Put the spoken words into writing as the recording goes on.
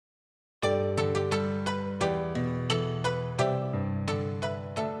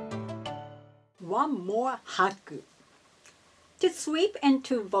one more haku. To sweep and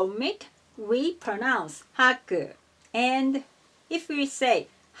to vomit, we pronounce haku. And if we say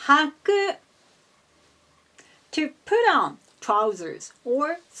haku, to put on trousers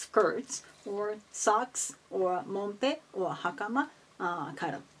or skirts or socks or monpe or hakama,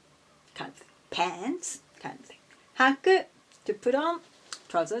 kind of pants, kind of thing. Haku, to put on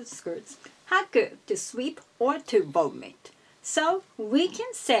trousers, skirts. Haku, to sweep or to vomit. So we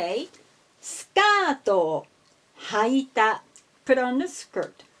can say スカートを履いた put on the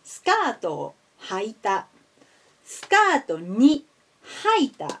skirt スカートを履いたスカートに履い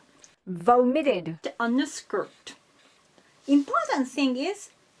た vomited on the skirt. Important thing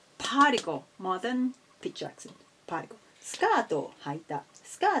is particle, modern pitch accent. Particle. スカートを履いた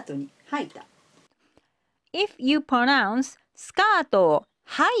スカートに履いた If you pronounce スカートを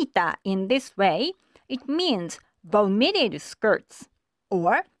履いた in this way, it means vomited skirts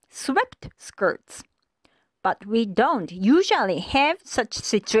or swept skirts. But we don't usually have such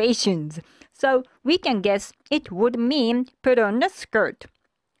situations, so we can guess it would mean put on the skirt.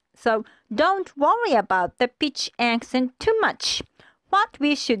 So don't worry about the pitch accent too much. What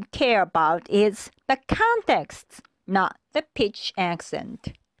we should care about is the context, not the pitch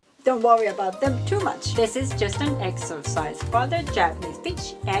accent. Don't worry about them too much. This is just an exercise for the Japanese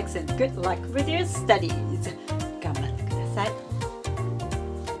pitch accent. Good luck with your studies. 頑張ってください。